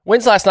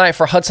Wins last night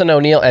for Hudson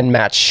O'Neal and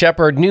Matt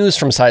Shepard, news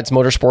from Sides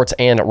Motorsports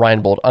and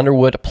Ryan Bolt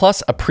Underwood,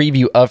 plus a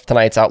preview of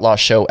tonight's Outlaw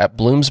show at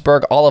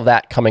Bloomsburg. All of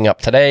that coming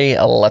up today.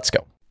 Let's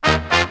go.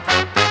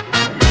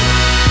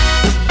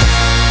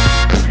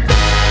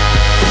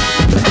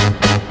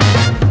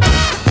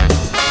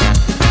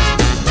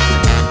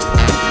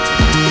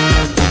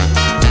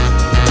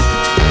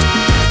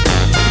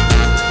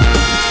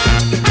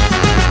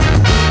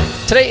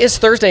 Today is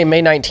Thursday,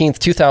 May 19th,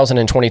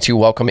 2022.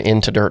 Welcome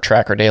into Dirt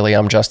Tracker Daily.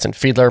 I'm Justin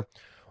Fiedler.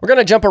 We're going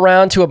to jump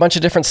around to a bunch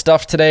of different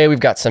stuff today. We've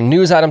got some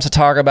news items to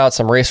talk about,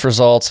 some race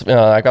results.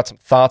 I've got some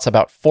thoughts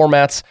about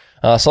formats.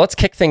 So let's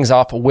kick things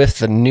off with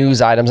the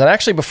news items. And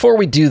actually, before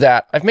we do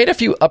that, I've made a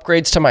few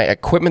upgrades to my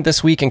equipment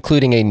this week,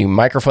 including a new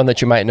microphone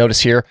that you might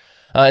notice here,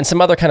 and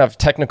some other kind of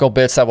technical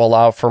bits that will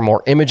allow for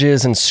more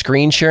images and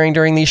screen sharing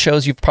during these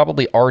shows. You've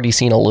probably already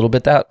seen a little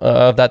bit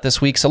of that this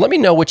week. So let me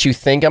know what you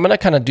think. I'm going to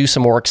kind of do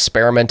some more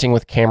experimenting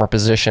with camera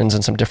positions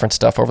and some different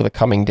stuff over the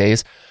coming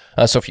days.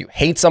 So if you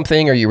hate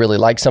something or you really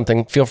like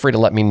something, feel free to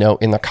let me know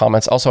in the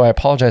comments. Also, I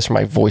apologize for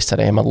my voice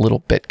today. I'm a little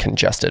bit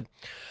congested.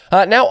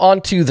 Now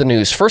on to the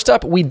news. First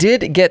up, we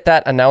did get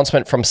that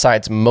announcement from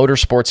Sides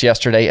Motorsports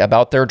yesterday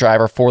about their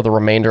driver for the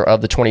remainder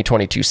of the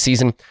 2022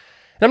 season.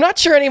 And I'm not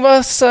sure any of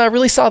us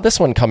really saw this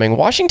one coming.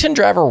 Washington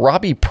driver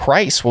Robbie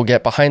Price will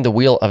get behind the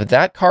wheel of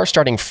that car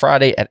starting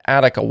Friday at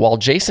Attica, while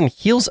Jason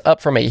heals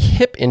up from a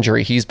hip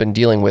injury he's been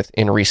dealing with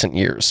in recent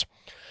years.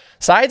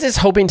 Sides is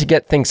hoping to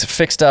get things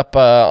fixed up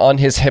on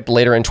his hip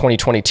later in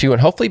 2022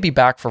 and hopefully be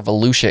back for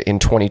Volusia in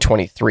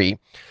 2023.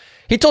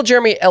 He told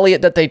Jeremy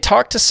Elliott that they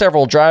talked to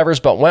several drivers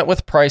but went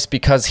with Price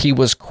because he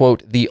was,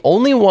 quote, the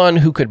only one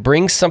who could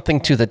bring something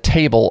to the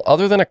table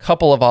other than a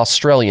couple of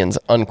Australians,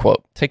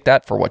 unquote. Take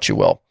that for what you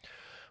will.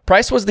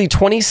 Price was the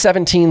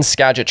 2017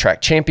 Skagit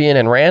Track champion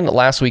and ran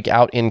last week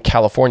out in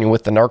California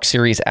with the NARC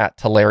Series at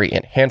Tulare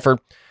and Hanford.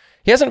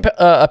 He hasn't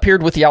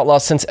appeared with the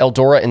Outlaws since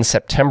Eldora in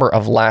September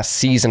of last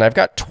season. I've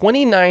got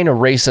 29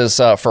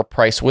 races for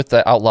Price with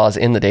the Outlaws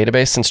in the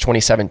database since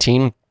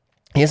 2017.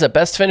 He has a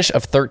best finish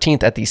of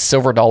 13th at the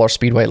Silver Dollar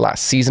Speedway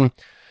last season.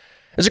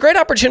 It's a great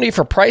opportunity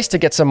for Price to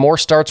get some more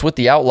starts with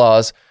the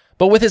Outlaws,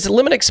 but with his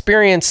limited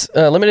experience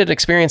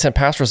and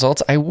past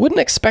results, I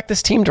wouldn't expect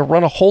this team to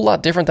run a whole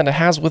lot different than it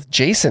has with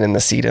Jason in the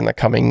seat in the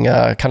coming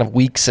kind of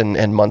weeks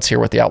and months here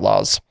with the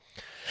Outlaws.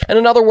 And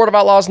another word of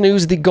Outlaws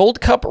news, the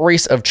Gold Cup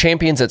Race of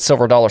Champions at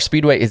Silver Dollar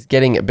Speedway is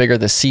getting bigger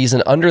this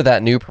season under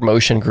that new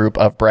promotion group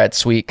of Brad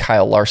Sweet,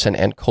 Kyle Larson,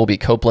 and Colby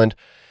Copeland.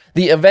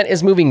 The event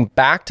is moving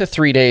back to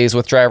 3 days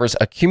with drivers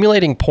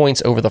accumulating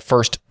points over the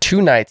first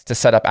 2 nights to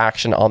set up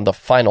action on the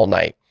final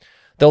night.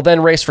 They'll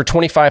then race for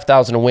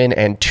 $25,000 to win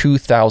and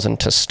 $2,000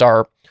 to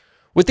start.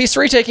 With these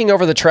 3 taking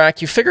over the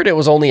track, you figured it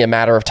was only a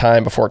matter of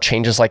time before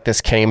changes like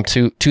this came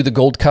to the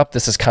Gold Cup.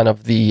 This is kind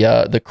of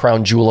the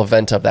crown jewel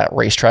event of that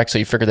racetrack, so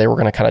you figured they were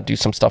going to kind of do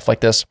some stuff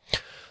like this.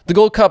 The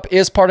Gold Cup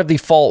is part of the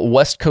fall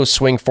West Coast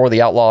swing for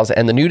the Outlaws,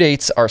 and the new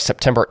dates are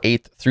September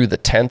 8th through the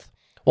 10th.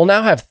 We'll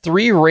now have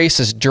 3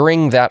 races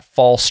during that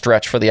fall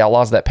stretch for the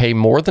Outlaws that pay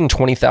more than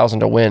 $20,000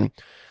 to win.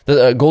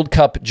 The Gold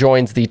Cup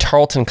joins the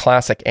Tarleton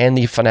Classic and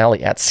the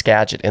finale at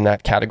Skagit in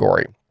that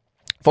category.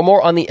 For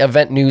more on the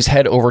event news,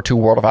 head over to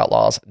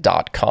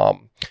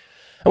worldofoutlaws.com.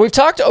 And we've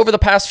talked over the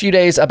past few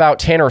days about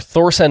Tanner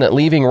Thorson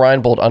leaving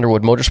Ryan Bolt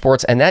Underwood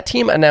Motorsports, and that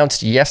team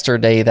announced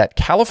yesterday that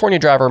California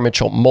driver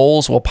Mitchell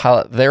Moles will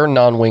pilot their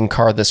non-wing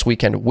car this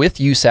weekend with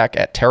USAC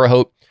at Terre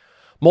Haute.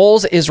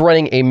 Moles is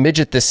running a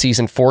midget this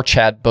season for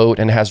Chad Boat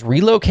and has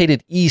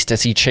relocated east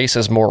as he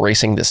chases more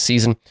racing this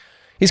season.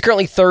 He's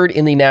currently 3rd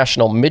in the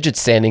national midget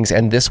standings,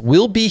 and this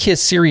will be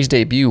his series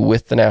debut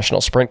with the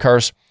national sprint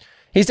cars.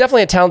 He's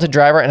definitely a talented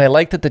driver, and I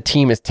like that the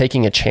team is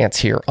taking a chance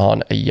here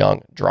on a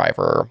young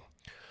driver.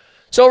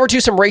 So over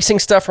to some racing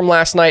stuff from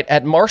last night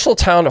at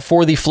Marshalltown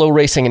for the Flow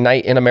Racing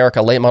Night in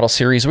America Late Model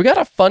Series. We got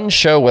a fun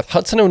show with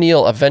Hudson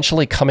O'Neal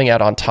eventually coming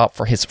out on top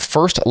for his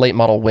first late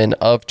model win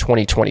of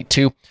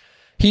 2022.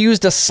 He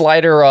used a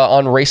slider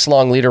on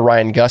race-long leader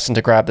Ryan Gustin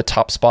to grab the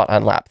top spot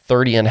on lap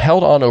 30 and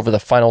held on over the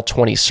final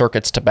 20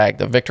 circuits to bag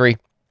the victory.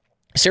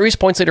 Series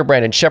points leader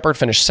Brandon Shepard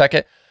finished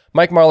 2nd.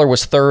 Mike Marlar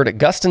was 3rd,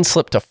 Gustin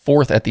slipped to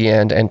 4th at the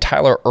end, and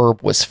Tyler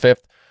Erb was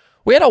 5th.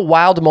 We had a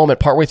wild moment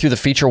partway through the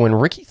feature when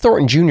Ricky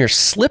Thornton Jr.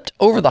 slipped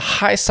over the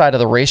high side of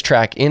the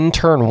racetrack in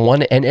turn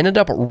 1 and ended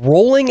up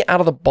rolling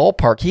out of the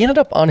ballpark. He ended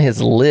up on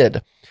his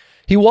lid.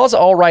 He was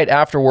all right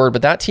afterward,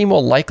 but that team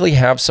will likely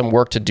have some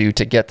work to do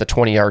to get the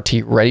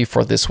 20RT ready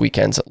for this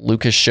weekend's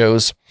Lucas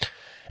shows.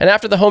 And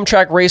after the home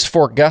track race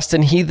for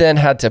Gustin, he then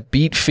had to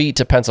beat feet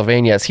to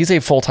Pennsylvania as he's a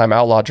full-time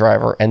Outlaw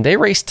driver, and they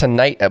race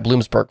tonight at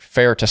Bloomsburg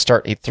Fair to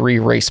start a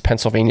 3-race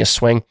Pennsylvania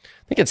swing.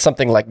 I think it's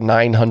something like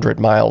 900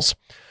 miles.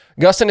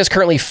 Gustin is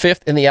currently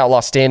 5th in the Outlaw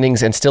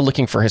standings and still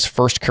looking for his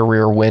first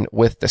career win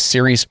with the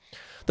series.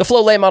 The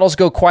Flow late models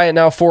go quiet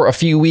now for a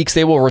few weeks.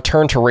 They will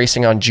return to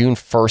racing on June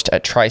 1st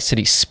at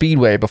Tri-City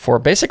Speedway before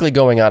basically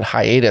going on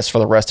hiatus for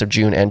the rest of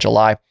June and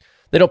July.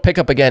 They don't pick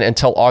up again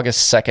until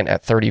August 2nd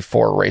at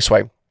 34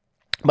 Raceway.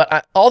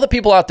 But all the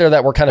people out there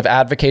that were kind of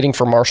advocating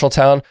for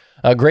Marshalltown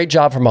Great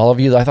job from all of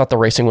you. I thought the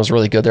racing was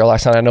really good there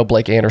last night. I know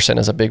Blake Anderson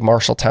is a big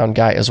Marshalltown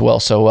guy as well.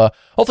 So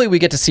hopefully we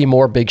get to see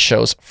more big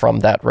shows from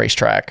that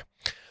racetrack.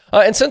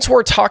 And since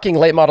we're talking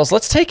late models,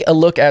 let's take a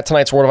look at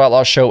tonight's World of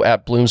Outlaws show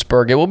at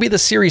Bloomsburg. It will be the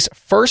series'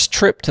 first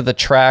trip to the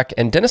track,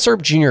 and Dennis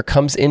Erb Jr.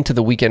 comes into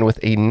the weekend with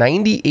a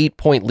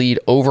 98-point lead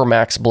over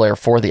Max Blair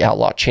for the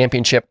Outlaw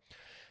Championship.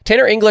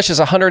 Tanner English is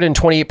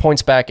 128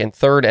 points back in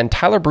third, and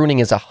Tyler Bruning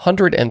is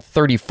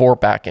 134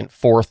 back in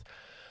fourth.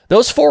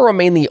 Those four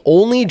remain the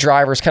only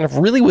drivers kind of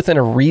really within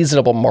a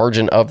reasonable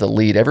margin of the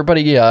lead.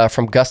 Everybody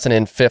from Gustin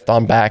in fifth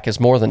on back is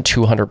more than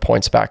 200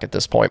 points back at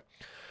this point.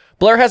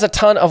 Blair has a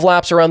ton of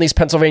laps around these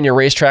Pennsylvania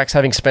racetracks,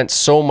 having spent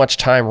so much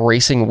time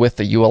racing with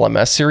the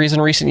ULMS series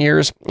in recent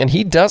years, and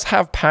he does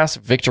have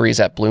past victories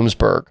at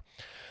Bloomsburg.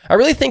 I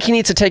really think he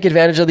needs to take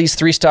advantage of these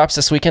 3 stops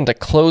this weekend to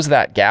close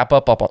that gap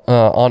up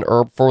on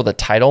Erb for the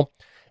title.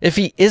 If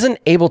he isn't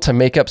able to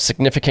make up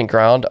significant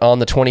ground on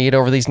the 28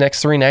 over these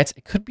next 3 nights,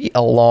 it could be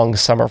a long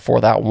summer for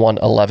that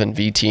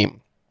 111V team.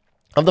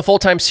 Of the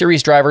full-time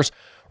series drivers,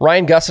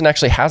 Ryan Gustin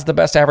actually has the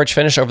best average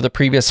finish over the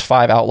previous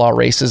 5 Outlaw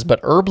races, but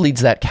Erb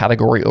leads that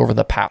category over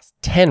the past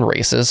 10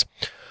 races.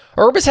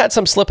 Erb has had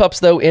some slip-ups,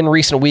 though, in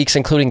recent weeks,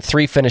 including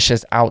 3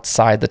 finishes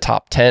outside the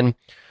top 10.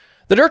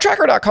 The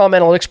DirtTracker.com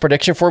analytics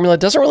prediction formula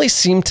doesn't really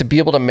seem to be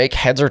able to make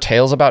heads or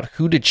tails about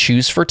who to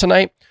choose for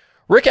tonight.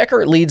 Rick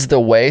Eckert leads the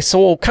way, so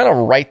we'll kind of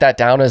write that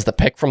down as the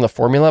pick from the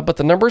formula, but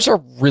the numbers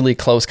are really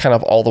close kind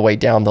of all the way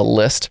down the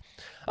list.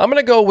 I'm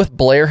going to go with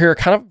Blair here,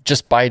 kind of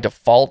just by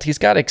default. He's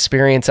got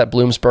experience at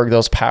Bloomsburg,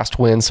 those past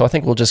wins, so I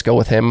think we'll just go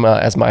with him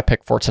as my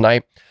pick for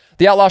tonight.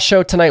 The Outlaw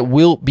Show tonight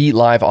will be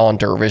live on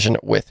DIRTVision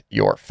with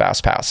your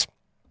Fast Pass.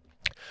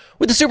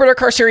 With the Super Dirt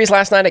Car Series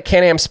last night at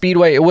Can-Am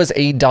Speedway, it was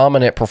a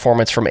dominant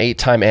performance from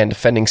 8-time and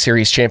defending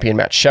series champion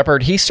Matt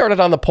Shepard. He started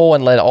on the pole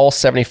and led all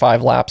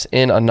 75 laps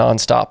in a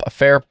non-stop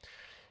affair.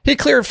 He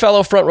cleared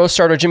fellow front row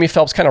starter Jimmy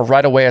Phelps kind of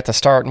right away at the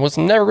start and was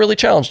never really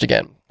challenged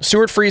again.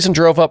 Stuart Friesen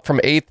drove up from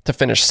 8th to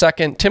finish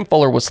 2nd. Tim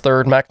Fuller was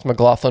 3rd. Max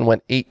McLaughlin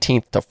went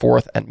 18th to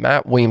 4th, and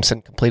Matt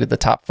Williamson completed the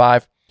top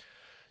 5.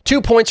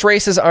 2 points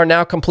races are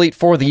now complete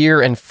for the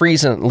year, and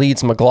Friesen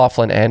leads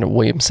McLaughlin and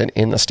Williamson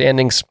in the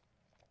standings.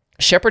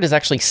 Shepard is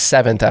actually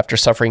 7th after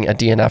suffering a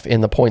DNF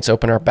in the points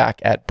opener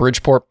back at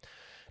Bridgeport.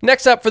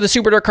 Next up for the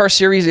Super Dirt Car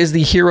Series is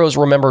the Heroes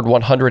Remembered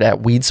 100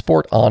 at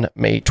Weedsport on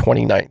May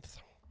 29th.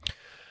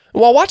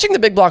 While watching the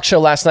Big Block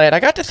show last night, I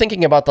got to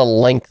thinking about the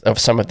length of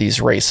some of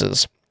these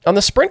races. On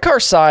the sprint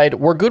car side,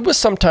 we're good with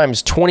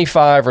sometimes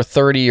 25 or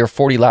 30 or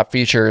 40 lap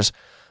features,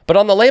 but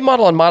on the late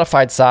model and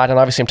modified side, and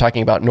obviously I'm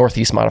talking about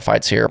Northeast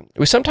modifieds here,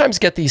 we sometimes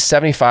get these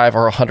 75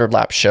 or 100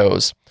 lap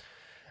shows.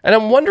 And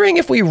I'm wondering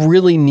if we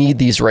really need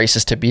these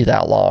races to be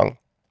that long.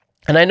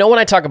 And I know when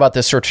I talk about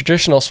this,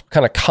 traditionalists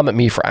kind of come at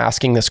me for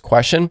asking this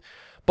question,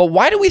 but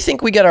why do we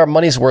think we get our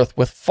money's worth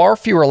with far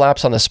fewer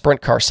laps on the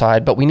sprint car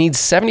side, but we need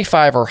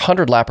 75 or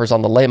 100 lappers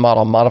on the late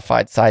model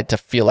modified side to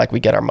feel like we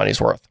get our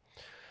money's worth?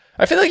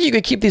 I feel like you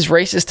could keep these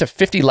races to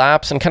 50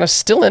 laps and kind of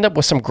still end up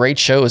with some great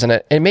shows, and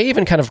it may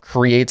even kind of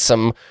create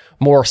some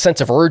more sense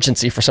of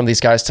urgency for some of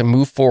these guys to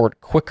move forward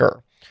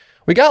quicker.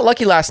 We got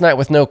lucky last night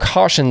with no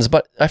cautions,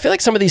 but I feel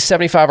like some of these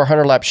 75 or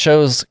 100 lap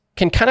shows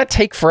can kind of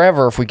take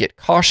forever if we get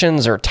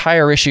cautions or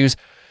tire issues.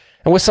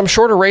 And with some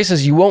shorter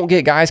races, you won't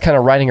get guys kind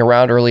of riding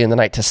around early in the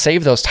night to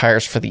save those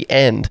tires for the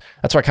end.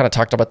 That's why I kind of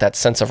talked about that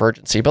sense of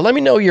urgency. But let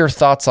me know your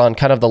thoughts on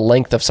kind of the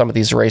length of some of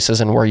these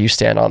races and where you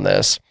stand on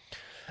this.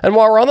 And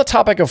while we're on the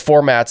topic of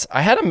formats,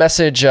 I had a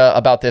message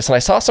about this, and I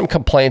saw some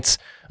complaints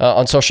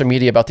on social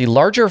media about the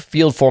larger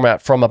field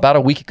format from about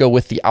a week ago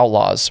with the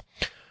Outlaws.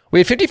 We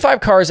had 55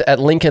 cars at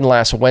Lincoln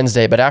last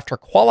Wednesday, but after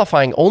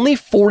qualifying, only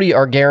 40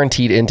 are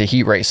guaranteed into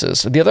heat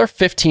races. The other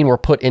 15 were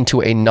put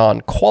into a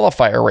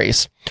non-qualifier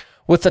race,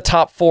 with the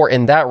top 4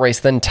 in that race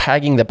then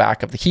tagging the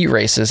back of the heat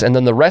races, and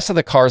then the rest of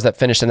the cars that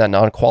finished in that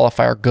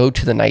non-qualifier go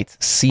to the night's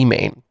C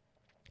main.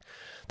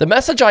 The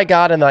message I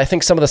got, and I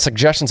think some of the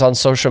suggestions on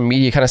social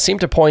media kind of seem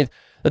to point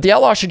that the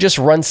Outlaw should just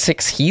run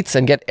 6 heats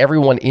and get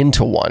everyone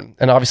into one,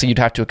 and obviously you'd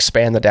have to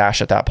expand the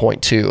dash at that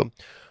point too.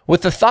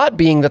 With the thought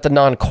being that the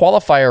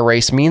non-qualifier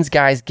race means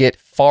guys get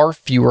far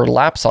fewer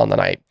laps on the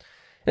night.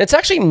 And it's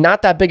actually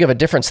not that big of a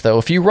difference though.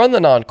 If you run the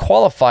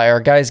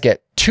non-qualifier, guys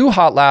get 2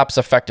 hot laps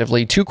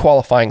effectively, 2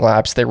 qualifying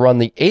laps. They run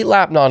the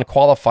 8-lap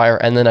non-qualifier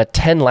and then a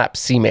 10-lap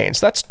C main.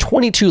 So that's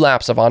 22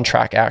 laps of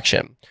on-track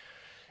action.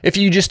 If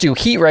you just do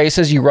heat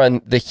races, you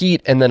run the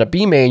heat and then a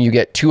B main, you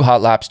get 2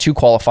 hot laps, 2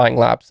 qualifying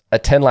laps, a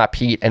 10-lap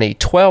heat, and a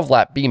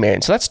 12-lap B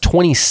main. So that's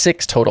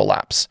 26 total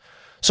laps.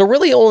 So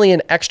really only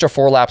an extra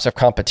 4 laps of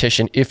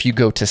competition if you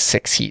go to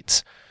 6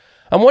 heats.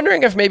 I'm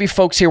wondering if maybe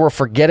folks here were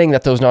forgetting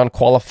that those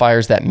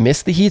non-qualifiers that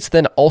miss the heats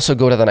then also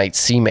go to the night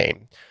C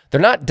main.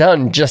 They're not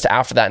done just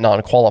after that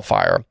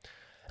non-qualifier.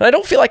 And I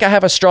don't feel like I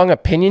have a strong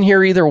opinion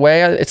here either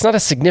way. It's not a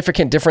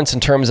significant difference in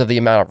terms of the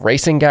amount of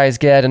racing guys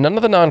get, and none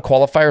of the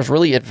non-qualifiers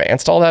really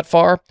advanced all that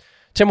far.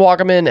 Tim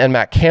Wagaman and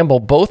Matt Campbell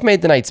both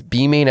made the night's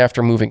B main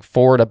after moving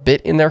forward a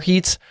bit in their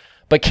heats,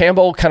 but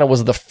Campbell kind of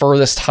was the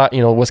furthest,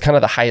 was kind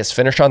of the highest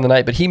finish on the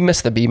night, but he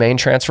missed the B main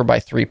transfer by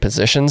 3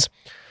 positions.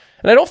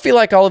 And I don't feel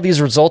like all of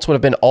these results would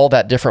have been all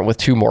that different with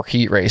 2 more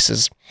heat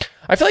races.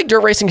 I feel like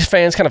dirt racing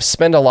fans kind of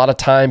spend a lot of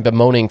time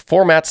bemoaning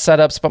format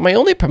setups, but my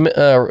only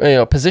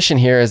position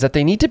here is that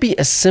they need to be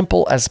as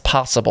simple as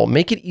possible.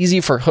 Make it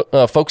easy for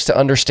folks to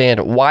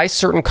understand why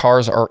certain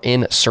cars are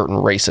in certain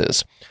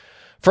races.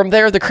 From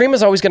there, the cream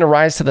is always going to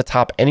rise to the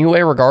top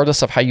anyway,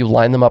 regardless of how you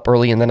line them up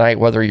early in the night,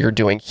 whether you're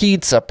doing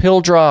heats, a pill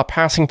draw,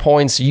 passing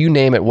points, you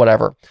name it,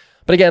 whatever.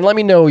 But again, let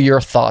me know your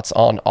thoughts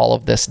on all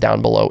of this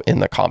down below in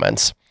the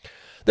comments.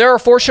 There are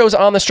 4 shows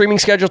on the streaming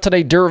schedule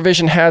today. Dirt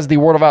Vision has the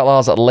World of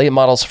Outlaws late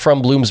models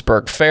from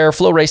Bloomsburg Fair.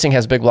 Flow Racing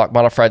has Big Block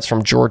Modifieds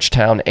from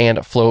Georgetown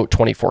and Flow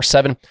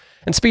 24/7.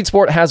 And Speed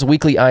Sport has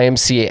weekly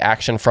IMCA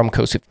action from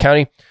Kossuth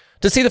County.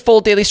 To see the full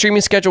daily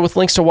streaming schedule with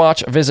links to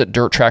watch, visit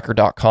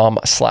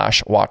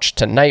dirttracker.com/watch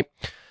tonight.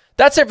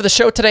 That's it for the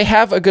show today.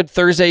 Have a good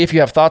Thursday. If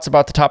you have thoughts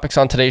about the topics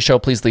on today's show,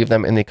 please leave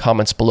them in the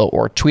comments below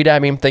or tweet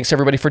at me. Thanks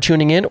everybody for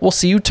tuning in. We'll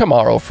see you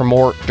tomorrow for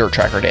more Dirt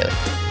Tracker Daily.